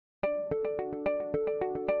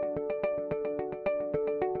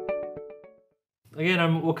Again,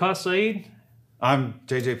 I'm Waqas Saeed. I'm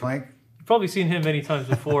JJ Plank. You've probably seen him many times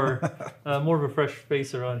before. More of a fresh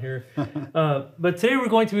face around here. But today we're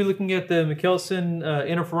going to be looking at the Michelson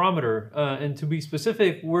interferometer. And to be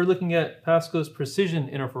specific, we're looking at PASCO's precision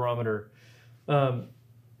interferometer.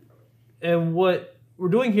 And what we're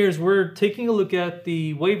doing here is we're taking a look at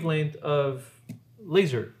the wavelength of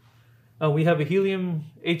laser. We have a helium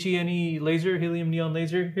HENE laser, helium neon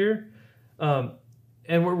laser here.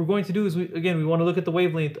 And what we're going to do is, we want to look at the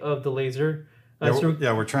wavelength of the laser.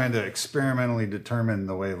 We're trying to experimentally determine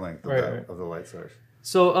the wavelength of the light source.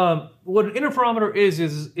 So what an interferometer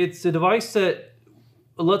is it's a device that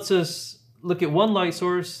lets us look at one light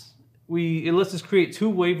source. It lets us create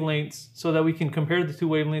two wavelengths so that we can compare the two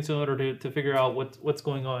wavelengths in order to figure out what's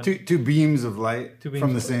going on. Two beams of light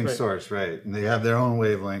from the same source, right? And they have their own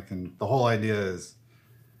wavelength. And the whole idea is,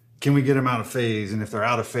 can we get them out of phase? And if they're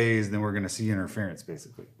out of phase, then we're going to see interference,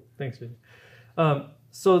 basically. Thanks, Jay.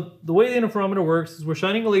 So the way the interferometer works is we're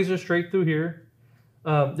shining a laser straight through here.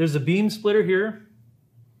 There's a beam splitter here.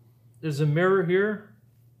 There's a mirror here,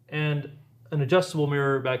 and an adjustable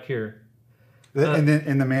mirror back here. And then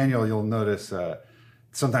in the manual, you'll notice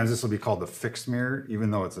sometimes this will be called the fixed mirror,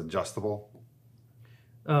 even though it's adjustable.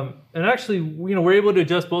 And actually, we're able to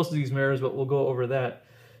adjust both of these mirrors, but we'll go over that.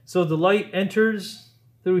 So the light enters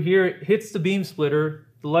through here, it hits the beam splitter.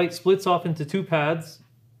 The light splits off into two paths.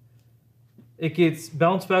 It gets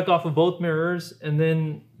bounced back off of both mirrors, and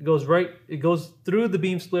then it goes through the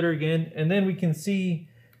beam splitter again, and then we can see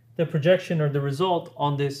the projection or the result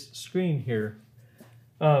on this screen here.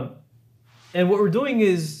 And what we're doing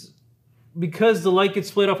is, because the light gets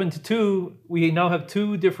split up into two, we now have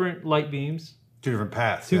two different light beams. Two different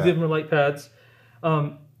paths. Two different light paths.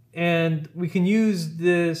 And we can use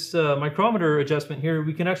this micrometer adjustment here.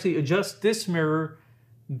 We can actually adjust this mirror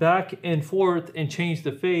back and forth and change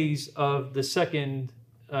the phase of the second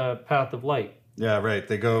path of light. Yeah, right.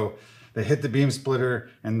 They hit the beam splitter,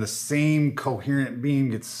 and the same coherent beam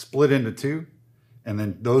gets split into two. And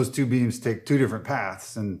then those two beams take two different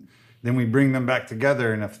paths, and then we bring them back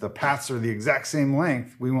together, and if the paths are the exact same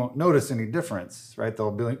length, we won't notice any difference, right?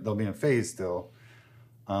 They'll be in phase still.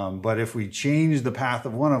 But if we change the path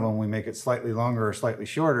of one of them, we make it slightly longer or slightly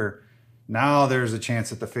shorter, now there's a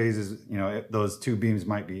chance that the phases, those two beams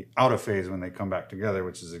might be out of phase when they come back together,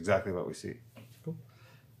 which is exactly what we see. Cool.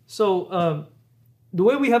 So the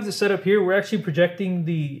way we have this set up here, we're actually projecting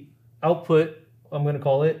the output, I'm going to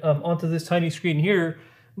call it, onto this tiny screen here.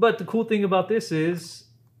 But the cool thing about this is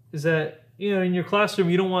that, in your classroom,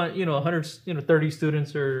 you don't want, 130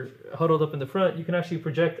 students are huddled up in the front. You can actually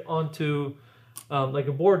project onto like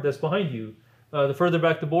a board that's behind you. The further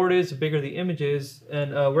back the board is, the bigger the image is.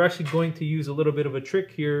 And we're actually going to use a little bit of a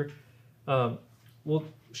trick here. We'll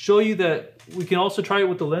show you that we can also try it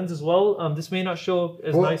with the lens as well. This may not show up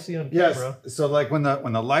as nicely on camera. Yes, so like when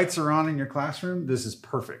the lights are on in your classroom, this is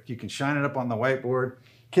perfect. You can shine it up on the whiteboard.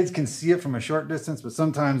 Kids can see it from a short distance, but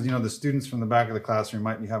sometimes, the students from the back of the classroom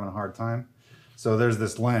might be having a hard time. So there's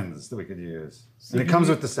this lens that we could use. And it comes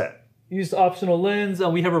with the set. Use the optional lens.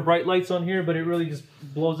 We have our bright lights on here, but it really just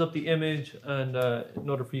blows up the image and in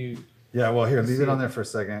order for you. Yeah, well, here, leave it on there for a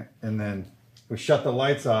second. And then we shut the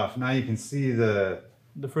lights off. Now you can see the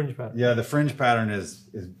fringe pattern. Yeah, the fringe pattern is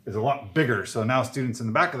a lot bigger. So now students in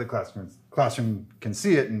the back of the classroom can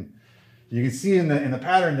see it. And you can see in the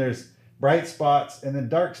pattern, there's bright spots and then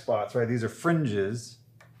dark spots, right? These are fringes,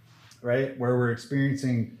 right? Where we're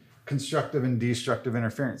experiencing constructive and destructive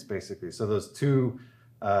interference, basically. So those two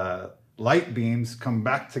light beams come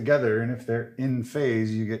back together, and if they're in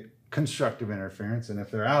phase, you get constructive interference, and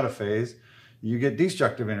if they're out of phase, you get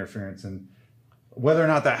destructive interference. And whether or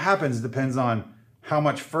not that happens depends on how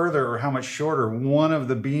much further or how much shorter one of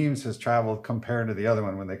the beams has traveled compared to the other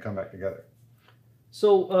one when they come back together.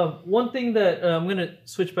 So one thing that I'm going to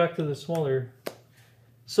switch back to the smaller.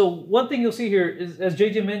 So one thing you'll see here is, as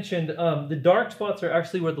JJ mentioned, the dark spots are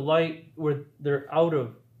actually where they're out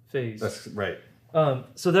of phase. That's right.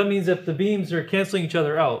 So that means that the beams are canceling each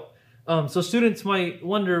other out. So students might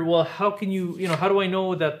wonder, well, how can how do I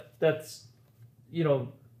know that that's,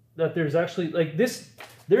 that there's actually like this,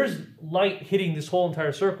 there's light hitting this whole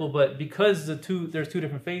entire circle, but because there's two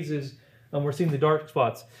different phases, we're seeing the dark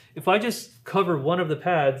spots. If I just cover one of the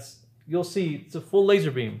paths, you'll see it's a full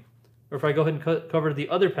laser beam. Or if I go ahead and cover the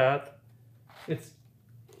other path, it's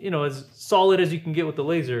as solid as you can get with the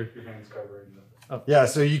laser. Your hand's covering them. Yeah,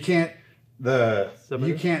 so you can't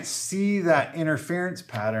see that interference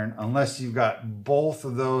pattern unless you've got both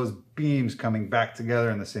of those beams coming back together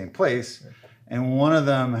in the same place, and one of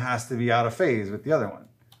them has to be out of phase with the other one.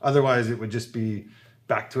 Otherwise, it would just be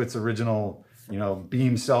back to its original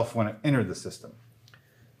beam self when it entered the system.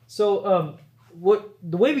 So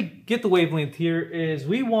the way we get the wavelength here is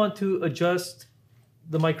we want to adjust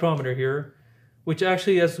the micrometer here, which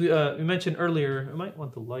actually, as we mentioned earlier, I might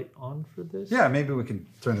want the light on for this. Yeah, maybe we can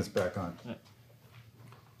turn this back on. Right.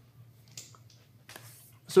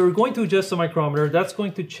 So we're going to adjust the micrometer. That's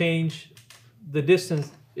going to change the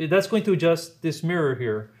distance. That's going to adjust this mirror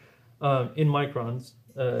here in microns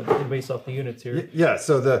based off the units here. Yeah,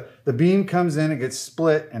 so the beam comes in, it gets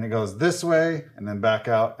split, and it goes this way, and then back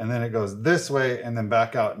out, and then it goes this way, and then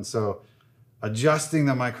back out. And so adjusting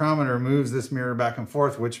the micrometer moves this mirror back and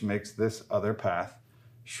forth, which makes this other path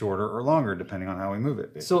shorter or longer, depending on how we move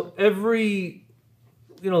it, basically. So every,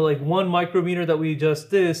 like 1 micrometer that we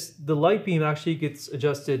adjust this, the light beam actually gets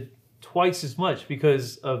adjusted twice as much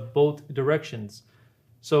because of both directions.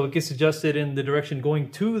 So it gets adjusted in the direction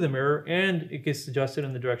going to the mirror, and it gets adjusted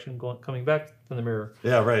in the direction coming back from the mirror.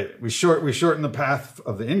 Yeah, right. We shorten the path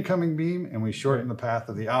of the incoming beam, and we shorten the path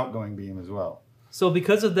of the outgoing beam as well. So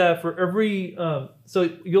because of that, for every, so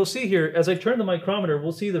you'll see here, as I turn the micrometer,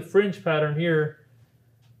 we'll see the fringe pattern here.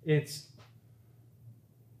 It's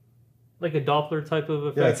like a Doppler type of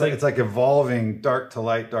effect. Yeah, it's like evolving dark to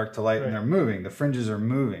light, right. and they're moving. The fringes are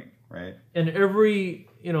moving, right? And every,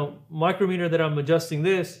 micrometer that I'm adjusting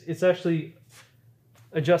this, it's actually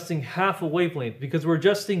adjusting half a wavelength because we're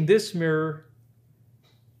adjusting this mirror.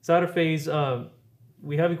 It's out of phase.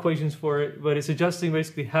 We have equations for it, but it's adjusting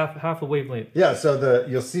basically half a wavelength. Yeah, so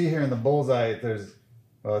you'll see here in the bullseye,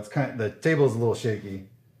 the table's a little shaky,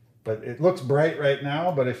 but it looks bright right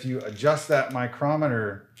now. But if you adjust that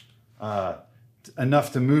micrometer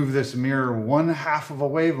enough to move this mirror 1/2 of a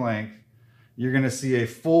wavelength, you're going to see a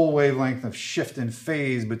full wavelength of shift in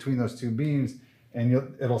phase between those two beams,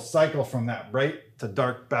 and it'll cycle from that bright to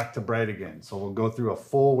dark back to bright again. So we'll go through a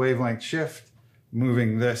full wavelength shift,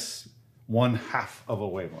 moving this 1/2 of a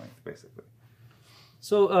wavelength, basically.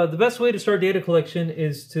 So the best way to start data collection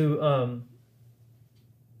is to,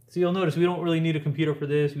 so you'll notice we don't really need a computer for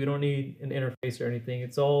this. We don't need an interface or anything.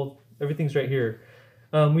 Everything's right here.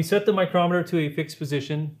 We set the micrometer to a fixed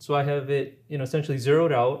position. So I have it, essentially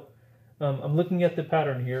zeroed out. I'm looking at the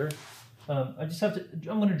pattern here. I'm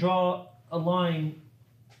going to draw a line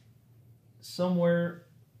somewhere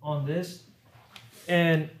on this,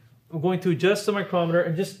 and I'm going to adjust the micrometer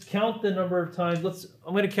and just count the number of times.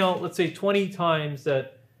 I'm going to count, let's say 20 times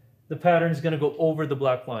that the pattern is going to go over the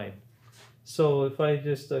black line. So if I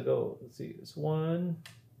just go, let's see, it's 1,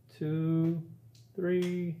 2,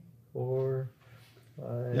 3, 4,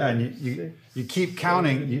 5. Yeah, and you keep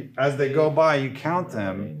counting as they go by. You count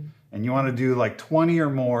them. And you want to do like 20 or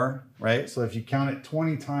more, right? So if you count it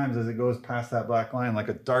 20 times as it goes past that black line, like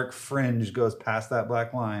a dark fringe goes past that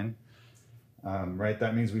black line, right?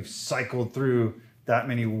 That means we've cycled through that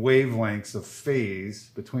many wavelengths of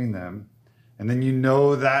phase between them. And then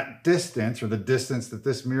that distance, or the distance that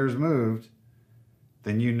this mirror's moved,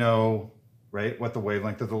 then right, what the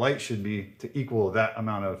wavelength of the light should be to equal that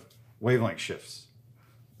amount of wavelength shifts.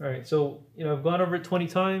 All right, so I've gone over it 20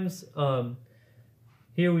 times.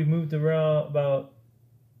 Here we moved around about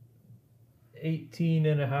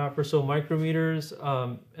 18.5 or so micrometers.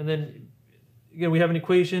 And then again, we have an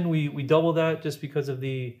equation. We double that just because of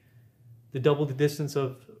the double the distance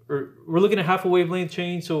we're looking at half a wavelength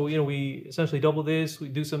change. So, we essentially double this, we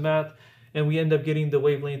do some math, and we end up getting the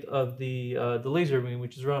wavelength of the laser beam,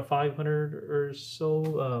 which is around 500 or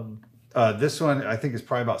so. This one, I think, is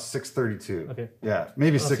probably about 632. Okay. Yeah,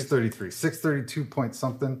 maybe 633. 632 point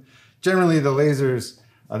something. Generally, the lasers,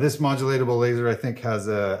 this modulatable laser, I think, has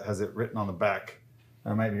it written on the back.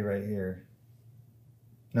 Or it might be right here.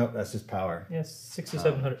 Nope, that's just power. Yes, 6 to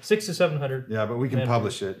 700. 6 to 700. Yeah, but we can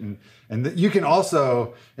publish it. And you can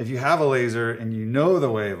also, if you have a laser and you know the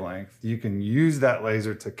wavelength, you can use that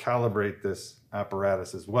laser to calibrate this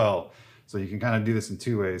apparatus as well. So you can kind of do this in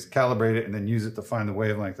 2 ways. Calibrate it and then use it to find the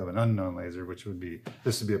wavelength of an unknown laser, which would be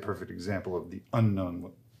a perfect example of the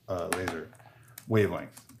unknown laser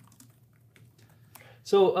wavelength.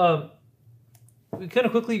 So we kind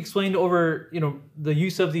of quickly explained over, the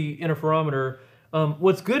use of the interferometer.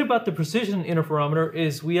 What's good about the precision interferometer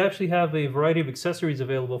is we actually have a variety of accessories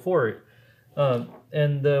available for it.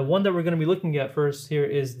 And the one that we're going to be looking at first here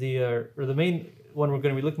is the main one we're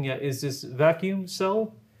going to be looking at is this vacuum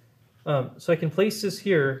cell. So I can place this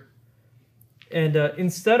here, and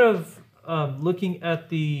instead of adjusting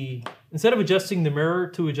the mirror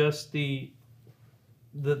to adjust the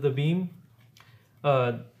beam,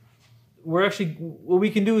 what we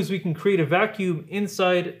can do is we can create a vacuum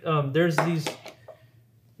inside.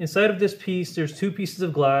 Inside of this piece, there's 2 pieces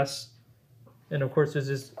of glass, and of course there's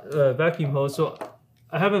this vacuum hose. So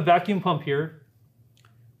I have a vacuum pump here,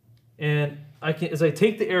 and as I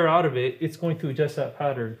take the air out of it, it's going to adjust that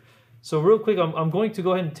pattern. So real quick, I'm going to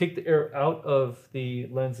go ahead and take the air out of the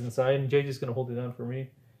lens inside, and Jay's just going to hold it down for me.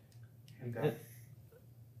 Hand down.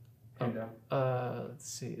 Hand down.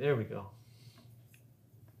 Let's see. There we go.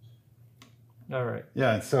 All right.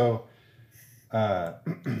 Yeah. And so,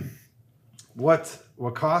 what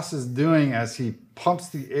Koss is doing as he pumps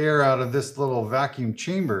the air out of this little vacuum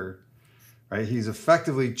chamber, right? He's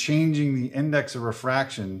effectively changing the index of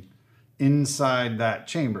refraction inside that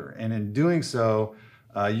chamber, and in doing so,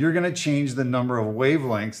 you're going to change the number of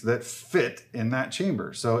wavelengths that fit in that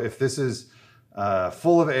chamber. So if this is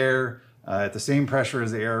full of air at the same pressure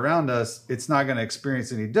as the air around us, it's not going to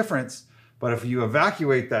experience any difference. But if you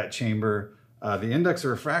evacuate that chamber, the index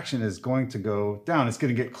of refraction is going to go down. It's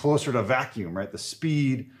going to get closer to vacuum, right? The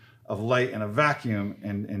speed of light in a vacuum.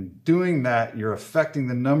 And in doing that, you're affecting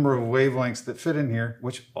the number of wavelengths that fit in here,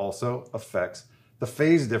 which also affects the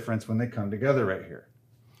phase difference when they come together right here.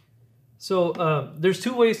 So there's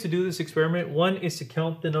two ways to do this experiment. One is to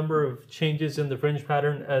count the number of changes in the fringe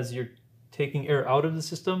pattern as you're taking air out of the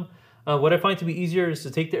system. What I find to be easier is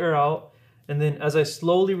to take the air out, and then as I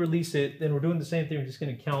slowly release it, then we're doing the same thing. We're just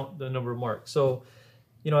going to count the number of marks. So,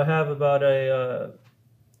 I have about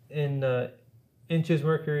in inches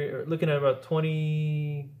mercury, or looking at about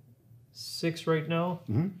 26 right now.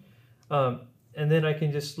 Mm-hmm. And then I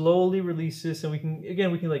can just slowly release this, and we can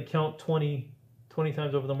like count 20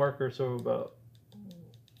 times over the marker, so about,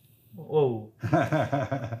 whoa. You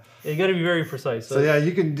got to be very precise. So yeah,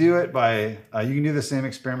 you can do it by, you can do the same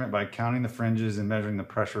experiment by counting the fringes and measuring the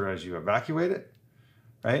pressure as you evacuate it,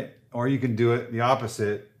 right? Or you can do it the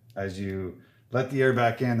opposite. As you let the air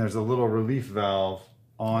back in, there's a little relief valve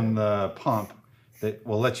on the pump that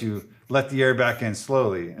will let you let the air back in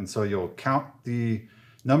slowly. And so you'll count the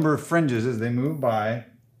number of fringes as they move by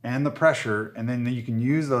and the pressure, and then you can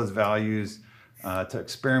use those values to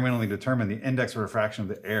experimentally determine the index of refraction of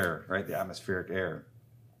the air, right? The atmospheric air.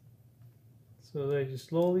 So I just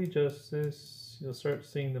slowly adjust this. You'll start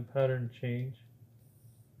seeing the pattern change.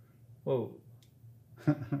 Whoa.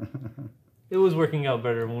 It was working out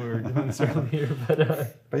better when we were doing this earlier.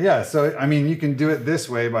 But yeah, so I mean, you can do it this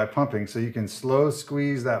way by pumping. So you can slow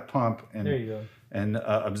squeeze that pump and, there you go. And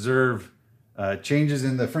observe changes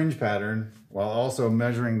in the fringe pattern while also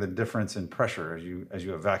measuring the difference in pressure as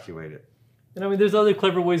you evacuate it. And I mean, there's other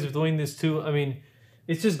clever ways of doing this too. I mean,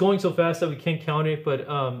 it's just going so fast that we can't count it. But,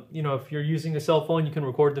 if you're using a cell phone, you can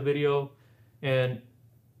record the video and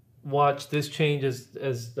watch this change as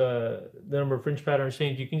the number of fringe patterns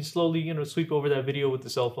change. You can slowly, sweep over that video with the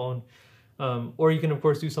cell phone. Or you can, of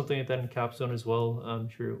course, do something like that in Capstone as well.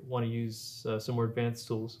 If you want to use some more advanced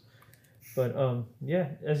tools. But yeah,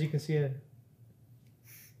 as you can see,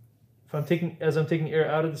 as I'm taking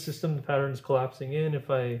air out of the system, the pattern is collapsing in.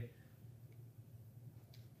 If I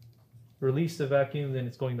release the vacuum, then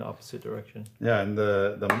it's going the opposite direction. Yeah, and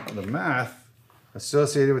the math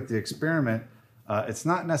associated with the experiment, it's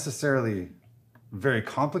not necessarily very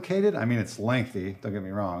complicated. I mean, it's lengthy, don't get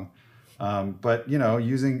me wrong. But,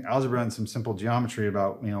 using algebra and some simple geometry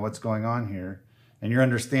about, what's going on here, and your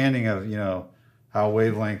understanding of, how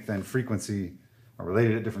wavelength and frequency are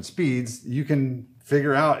related at different speeds, you can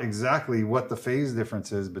figure out exactly what the phase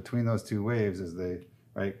difference is between those two waves as they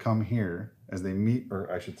come here, as they meet,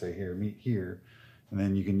 or I should say here, meet here. And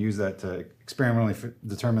then you can use that to experimentally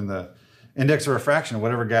determine the index of refraction of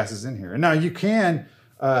whatever gas is in here. And now you can,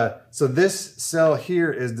 so this cell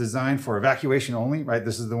here is designed for evacuation only, right?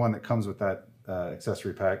 This is the one that comes with that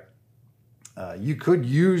accessory pack. You could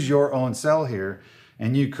use your own cell here,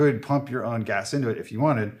 and you could pump your own gas into it if you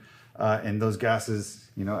wanted. And those gases,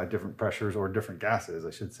 at different pressures, or different gases,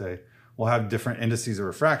 I should say, will have different indices of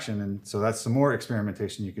refraction. And so that's some more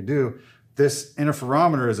experimentation you could do. This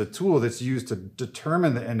interferometer is a tool that's used to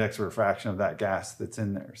determine the index of refraction of that gas that's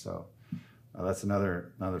in there. So that's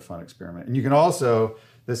another fun experiment. And you can also,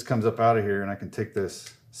 this comes up out of here, and I can take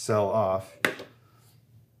this cell off.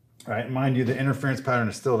 All right, mind you, the interference pattern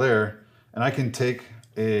is still there, and I can take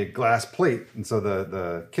a glass plate. And so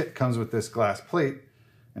the kit comes with this glass plate,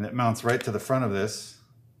 and it mounts right to the front of this,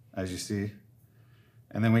 as you see.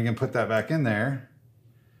 And then we can put that back in there,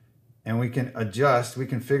 and we can adjust, we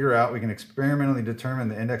can figure out, we can experimentally determine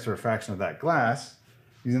the index of refraction of that glass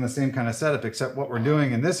using the same kind of setup, except what we're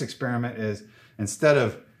doing in this experiment is, instead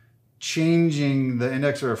of changing the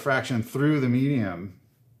index of refraction through the medium,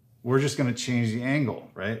 we're just going to change the angle,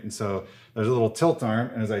 right? And so there's a little tilt arm,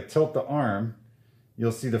 and as I tilt the arm,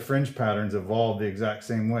 you'll see the fringe patterns evolve the exact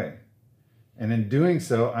same way. And in doing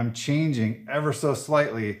so, I'm changing ever so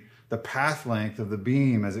slightly the path length of the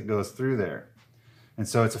beam as it goes through there. And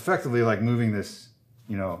so it's effectively like moving this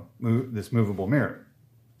this movable mirror.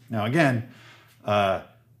 Now again,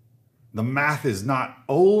 the math is not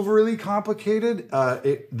overly complicated.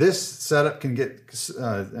 This setup can get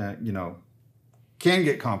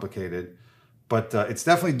complicated, but it's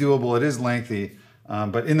definitely doable. It is lengthy,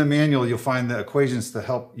 but in the manual you'll find the equations to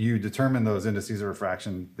help you determine those indices of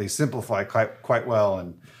refraction. They simplify quite well,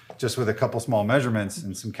 and just with a couple small measurements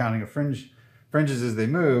and some counting of fringes as they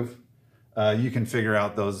move, you can figure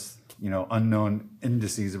out those unknown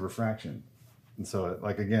indices of refraction. And so,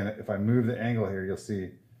 like again, if I move the angle here, you'll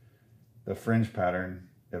see the fringe pattern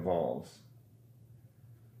evolves.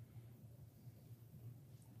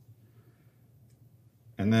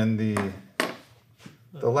 And then the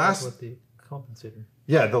last with the compensator.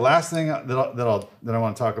 Yeah, the last thing that I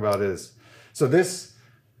want to talk about is, so this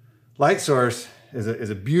light source is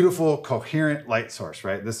a beautiful coherent light source,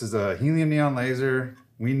 right? This is a helium neon laser.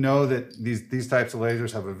 We know that these types of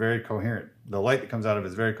lasers have a very coherent, the light that comes out of it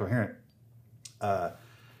is very coherent.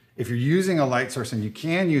 If you're using a light source, and you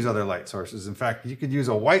can use other light sources, in fact, you could use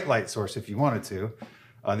a white light source if you wanted to,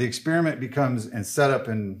 the experiment becomes, and setup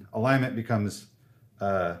and alignment becomes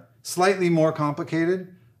slightly more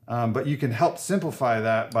complicated, but you can help simplify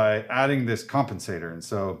that by adding this compensator. And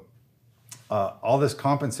so all this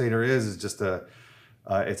compensator is just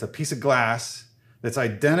it's a piece of glass that's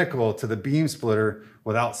identical to the beam splitter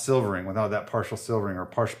without silvering, without that partial silvering or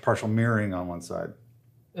partial mirroring on one side.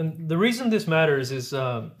 And the reason this matters is,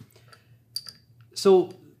 so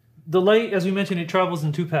the light, as we mentioned, it travels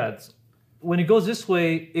in two paths. When it goes this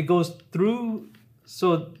way, it goes through,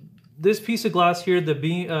 so this piece of glass here, the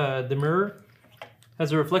mirror,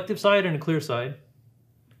 has a reflective side and a clear side,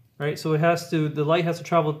 right? So the light has to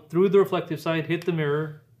travel through the reflective side, hit the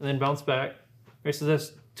mirror, and then bounce back, right? So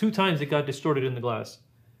that's 2 times it got distorted in the glass.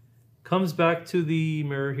 Comes back to the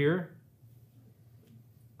mirror here,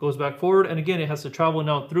 goes back forward, and again, it has to travel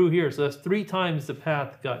now through here. So that's 3 times the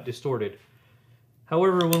path got distorted.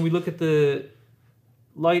 However, when we look at the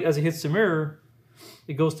light as it hits the mirror,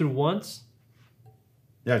 it goes through once.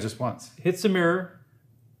 Yeah, just once. Hits the mirror,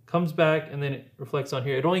 comes back, and then it reflects on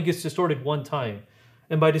here. It only gets distorted 1 time.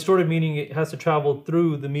 And by distorted meaning it has to travel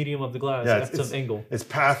through the medium of the glass at some angle. It's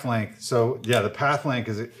path length. So yeah, the path length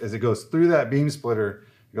as it goes through that beam splitter,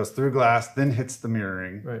 it goes through glass, then hits the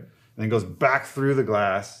mirroring. Right. Then goes back through the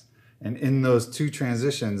glass, and in those 2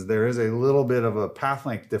 transitions, there is a little bit of a path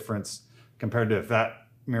length difference compared to if that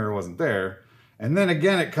mirror wasn't there. And then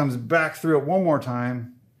again, it comes back through it 1 more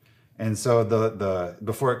time, and so the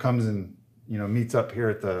before it comes and meets up here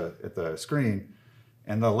at the screen,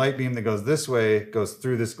 and the light beam that goes this way goes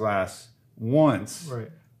through this glass once, right,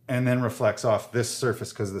 and then reflects off this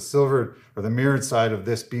surface because the silvered or the mirrored side of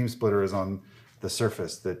this beam splitter is on the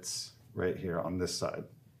surface that's right here on this side.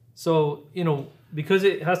 So, because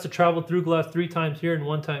it has to travel through glass 3 times here and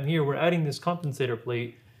 1 time here, we're adding this compensator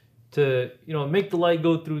plate to, make the light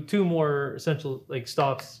go through 2 more essential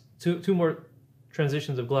stops, two more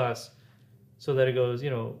transitions of glass, so that it goes,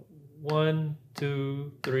 1,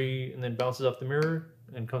 2, 3, and then bounces off the mirror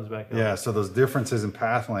and comes back out. Yeah, so those differences in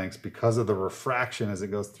path lengths, because of the refraction as it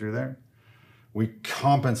goes through there, we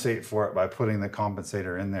compensate for it by putting the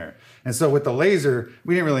compensator in there. And so with the laser,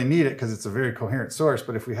 we didn't really need it because it's a very coherent source,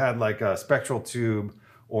 but if we had like a spectral tube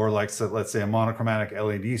or let's say a monochromatic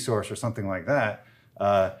LED source or something like that,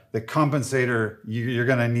 the compensator, you're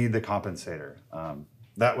gonna need the compensator.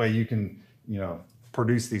 That way you can,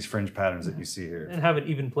 produce these fringe patterns that you see here. And have an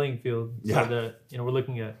even playing field so that, we're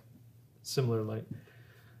looking at similar light.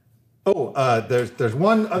 Oh, there's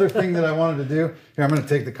one other thing that I wanted to do. Here, I'm gonna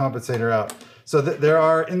take the compensator out. So there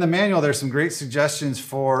are, in the manual, there's some great suggestions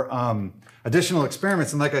for additional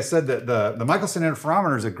experiments. And like I said, the Michelson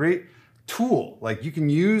interferometer is a great tool. Like you can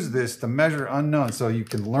use this to measure unknowns. So you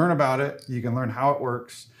can learn about it. You can learn how it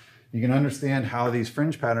works. You can understand how these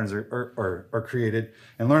fringe patterns are created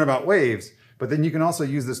and learn about waves. But then you can also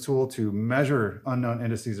use this tool to measure unknown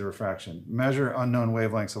indices of refraction, measure unknown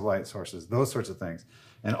wavelengths of light sources, those sorts of things.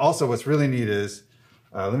 And also what's really neat is,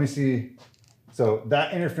 let me see. So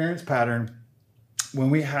that interference pattern, when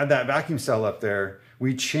we had that vacuum cell up there,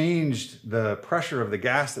 we changed the pressure of the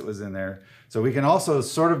gas that was in there. So we can also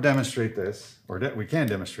sort of demonstrate this, or we can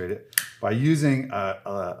demonstrate it by using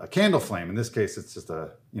a candle flame. In this case, it's just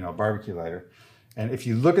a barbecue lighter. And if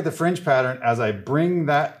you look at the fringe pattern, as I bring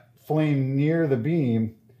that flame near the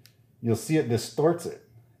beam, you'll see it distorts it.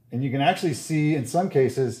 And you can actually see, in some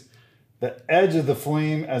cases, the edge of the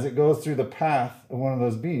flame as it goes through the path of one of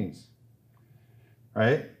those beams,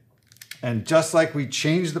 right? And just like we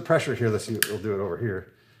changed the pressure here, let's see, we'll do it over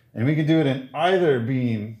here. And we can do it in either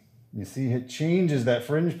beam. You see it changes that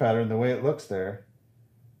fringe pattern the way it looks there.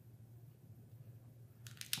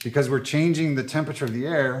 because we're changing the temperature of the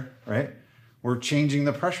air, right? We're changing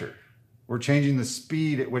the pressure. We're changing the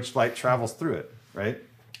speed at which light travels through it, right?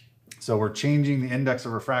 So we're changing the index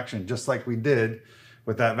of refraction just like we did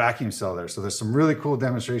with that vacuum cell there. So there's some really cool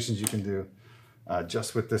demonstrations you can do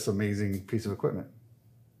just with this amazing piece of equipment.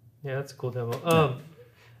 Yeah, that's a cool demo.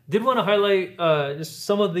 Did want to highlight just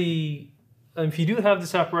some of the, if you do have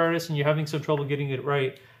this apparatus and you're having some trouble getting it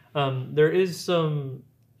right, there is some,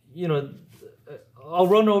 you know, I'll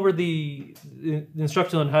run over the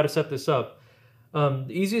instructions on how to set this up. The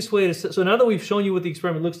easiest way to set, so now that we've shown you what the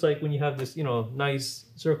experiment looks like when you have this, you know, nice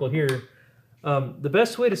circle here, the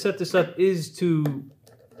best way to set this up is to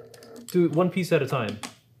do it one piece at a time.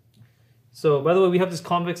 So by the way, we have this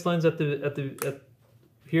convex lens at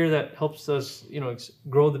here that helps us, you know,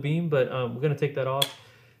 grow the beam, but we're going to take that off.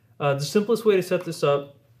 The simplest way to set this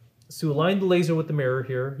up is to align the laser with the mirror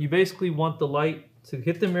here. You basically want the light to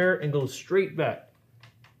hit the mirror and go straight back.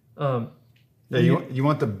 Yeah, you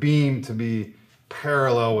want the beam to be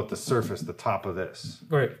parallel with the surface, the top of this.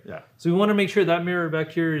 Right. Yeah. So we want to make sure that mirror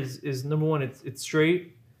back here is number one, it's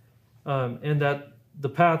straight, and that the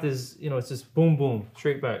path is, you know, it's just boom, boom,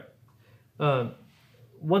 straight back.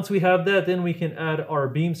 Once we have that, then we can add our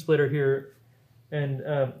beam splitter here, and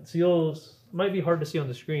so might be hard to see on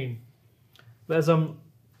the screen, but as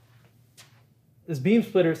this beam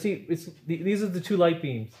splitter, see, these are the two light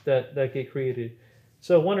beams that get created.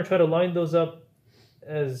 So I want to try to line those up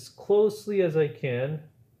as closely as I can.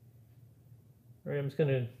 All right, I'm just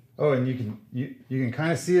gonna. Oh, and you can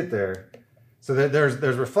kind of see it there. So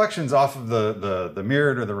there's reflections off of the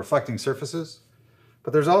mirrored or the reflecting surfaces,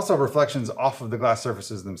 but there's also reflections off of the glass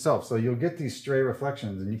surfaces themselves. So you'll get these stray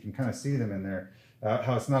reflections, and you can kind of see them in there.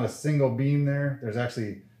 How it's not a single beam there. There's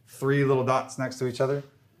actually 3 little dots next to each other.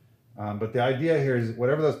 But the idea here is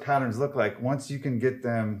whatever those patterns look like, once you can get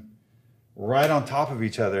them right on top of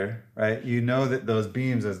each other, right? You know that those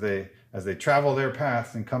beams, as they travel their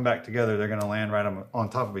paths and come back together, they're going to land right on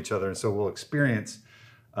top of each other, and so we'll experience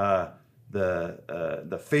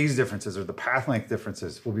the phase differences or the path length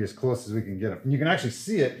differences will be as close as we can get them. And you can actually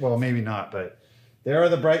see it. Well, maybe not, but there are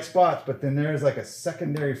the bright spots. But then there's like a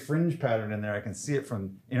secondary fringe pattern in there. I can see it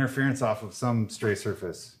from interference off of some stray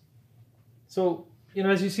surface. So, you know,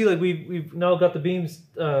 as you see, like we've now got the beams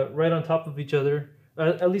right on top of each other,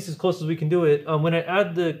 at least as close as we can do it. When I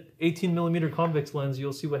add the 18mm convex lens,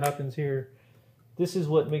 you'll see what happens here. This is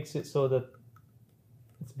what makes it so that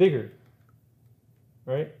it's bigger,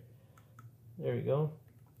 right? There you go.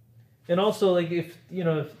 And also, like, if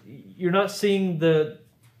you're not seeing the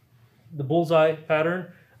bullseye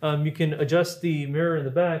pattern, you can adjust the mirror in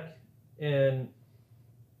the back, and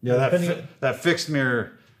yeah, that fixed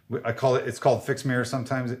mirror, it's called fixed mirror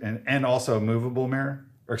sometimes, and also a movable mirror,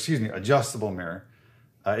 or excuse me, adjustable mirror.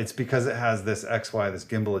 It's because it has this XY, this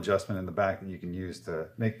gimbal adjustment in the back that you can use to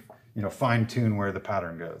make, fine tune where the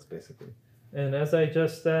pattern goes, basically. And as I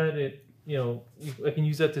adjust that, I can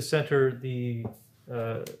use that to center the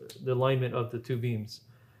alignment of the two beams.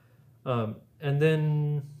 And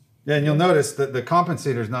then... Yeah, and you'll notice that the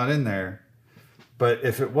compensator's not in there, but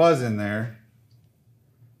if it was in there,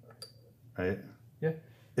 right? Yeah.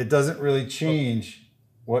 It doesn't really change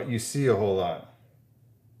what you see a whole lot.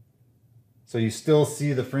 So you still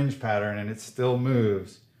see the fringe pattern, and it still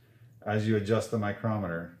moves as you adjust the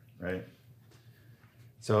micrometer, right?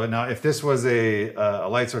 So now if this was a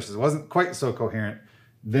light source that wasn't quite so coherent,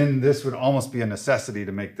 then this would almost be a necessity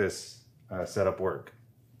to make this setup work.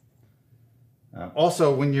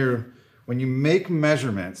 Also, when you make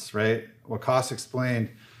measurements, right, what Koss explained,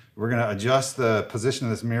 we're going to adjust the position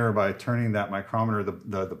of this mirror by turning that micrometer,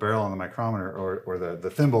 the barrel on the micrometer, or the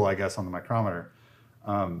thimble, I guess, on the micrometer.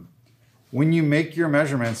 When you make your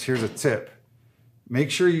measurements, here's a tip. Make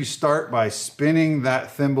sure you start by spinning that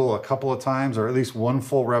thimble a couple of times, or at least one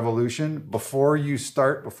full revolution before you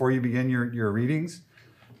begin your readings.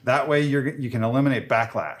 That way you can eliminate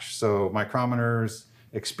backlash. So micrometers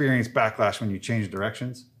experience backlash when you change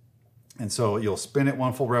directions. And so you'll spin it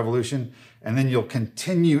one full revolution, and then you'll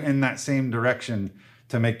continue in that same direction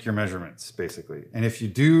to make your measurements, basically. And if you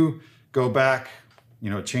do go back,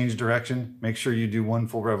 change direction, make sure you do one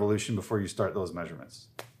full revolution before you start those measurements.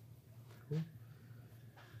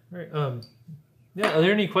 All right. Yeah. Are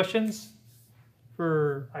there any questions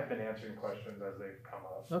for? I've been answering questions as they've come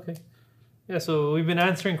up. Okay. Yeah. So we've been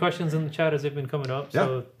answering questions in the chat as they've been coming up. Yeah.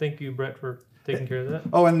 So thank you, Brett, for taking care of that.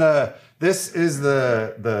 Oh, and this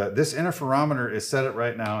interferometer is set up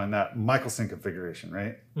right now in that Michelson configuration,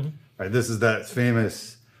 right? Mm-hmm. Right. This is that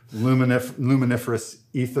famous luminiferous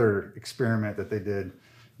ether experiment that they did,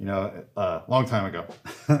 a long time ago.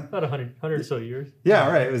 About 100 or so years. Yeah,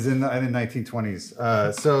 right. It was in the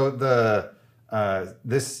 1920s. So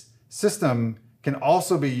this system can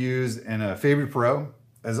also be used in a Fabry-Perot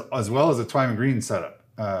as well as a Twyman-Green setup.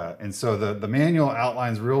 And so the manual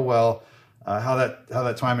outlines real well how that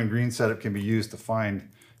Twyman-Green setup can be used to find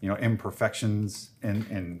imperfections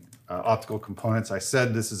in optical components. I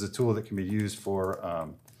said this is a tool that can be used for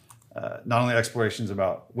not only explorations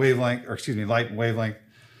about light and wavelength,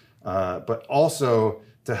 but also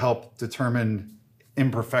to help determine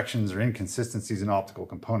imperfections or inconsistencies in optical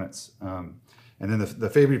components. And then the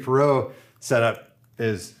Fabry-Perot setup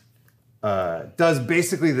does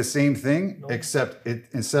basically the same thing, except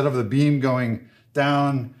instead of the beam going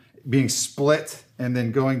down, being split, and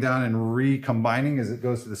then going down and recombining as it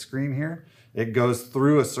goes to the screen here, it goes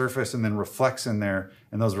through a surface and then reflects in there,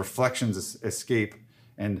 and those reflections escape.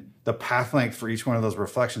 And the path length for each one of those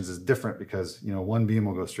reflections is different because one beam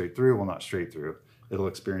will go straight through, well, not straight through. It'll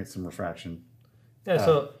experience some refraction. Yeah,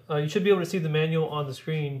 so you should be able to see the manual on the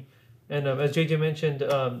screen. And as JJ mentioned,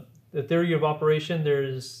 the theory of operation,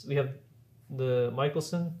 we have the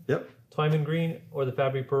Michelson, Twyman-Green, or the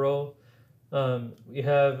Fabry-Perot. We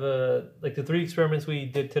have like the 3 experiments we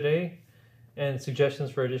did today and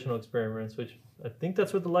suggestions for additional experiments, which I think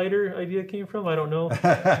that's where the lighter idea came from. I don't know, but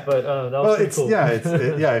that was pretty cool.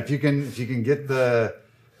 If you can get the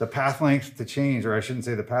path length to change, or I shouldn't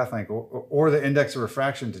say the path length, or the index of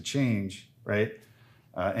refraction to change, right?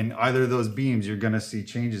 In either of those beams, you're going to see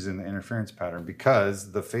changes in the interference pattern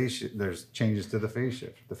because there's changes to the phase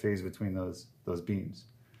shift, the phase between those beams.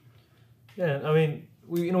 Yeah, I mean,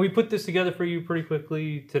 we put this together for you pretty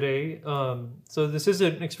quickly today. So this is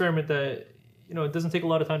an experiment that it doesn't take a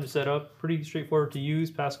lot of time to set up. Pretty straightforward to use.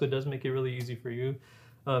 PASCO does make it really easy for you.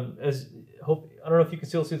 I don't know if you can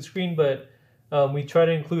still see the screen, but we try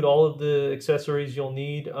to include all of the accessories you'll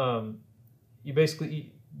need.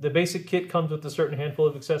 The basic kit comes with a certain handful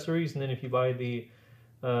of accessories, and then if you buy the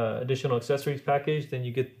additional accessories package, then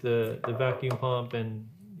you get the vacuum pump and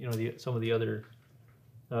some of the other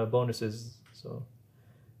bonuses. So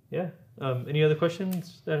yeah, any other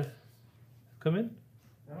questions that have come in?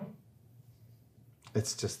 No.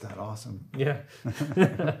 It's just that awesome. Yeah.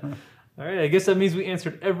 All right, I guess that means we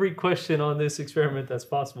answered every question on this experiment that's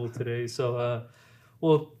possible today. So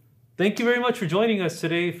well, thank you very much for joining us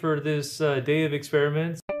today for this day of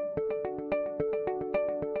experiments.